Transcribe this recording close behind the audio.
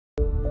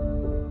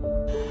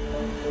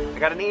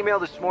got an email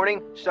this morning,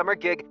 summer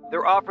gig.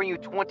 They're offering you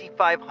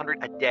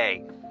 $2,500 a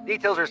day.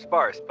 Details are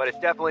sparse, but it's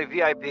definitely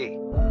VIP.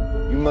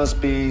 You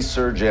must be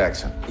Sir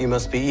Jackson. You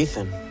must be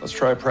Ethan. Let's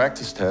try a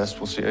practice test.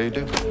 We'll see how you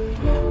do.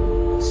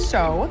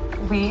 So,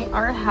 we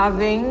are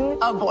having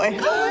a boy.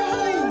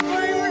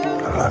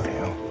 I love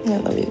you. I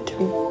love you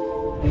too.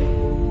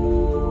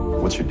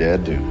 What's your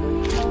dad do?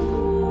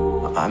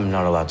 I'm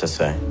not allowed to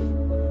say.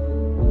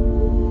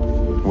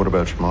 What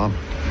about your mom?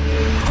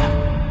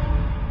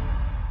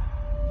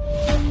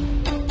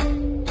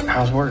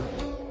 How's work?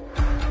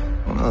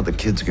 Well, the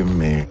kid's giving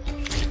me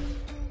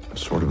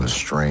sort of a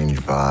strange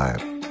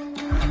vibe.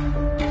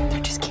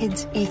 They're just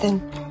kids,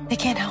 Ethan. They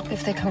can't help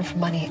if they come from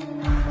money,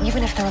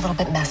 even if they're a little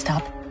bit messed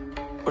up.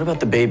 What about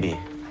the baby?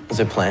 Is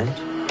it planned?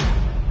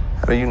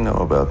 How do you know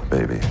about the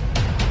baby?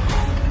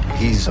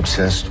 He's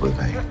obsessed with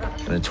me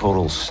in a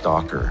total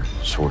stalker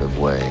sort of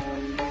way.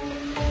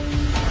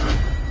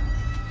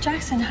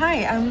 Jackson,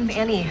 hi. I'm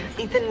Annie.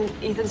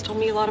 Ethan's told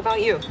me a lot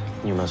about you.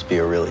 You must be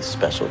a really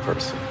special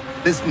person.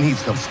 This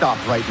needs to stop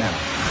right now.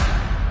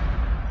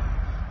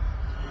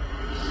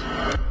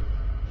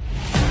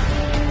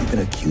 You've been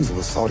accused of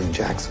assaulting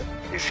Jackson.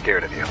 He's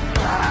scared of you.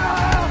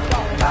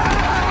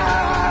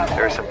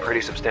 There are some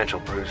pretty substantial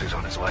bruises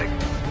on his leg.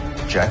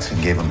 Jackson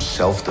gave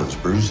himself those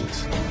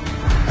bruises.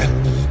 I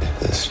need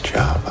this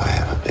job. I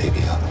have a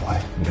baby on the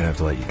way. I'm gonna have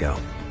to let you go.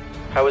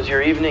 How was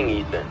your evening,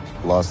 Ethan?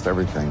 Lost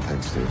everything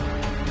thanks to you.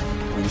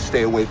 You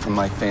stay away from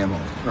my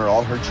family, or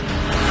I'll hurt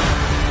you.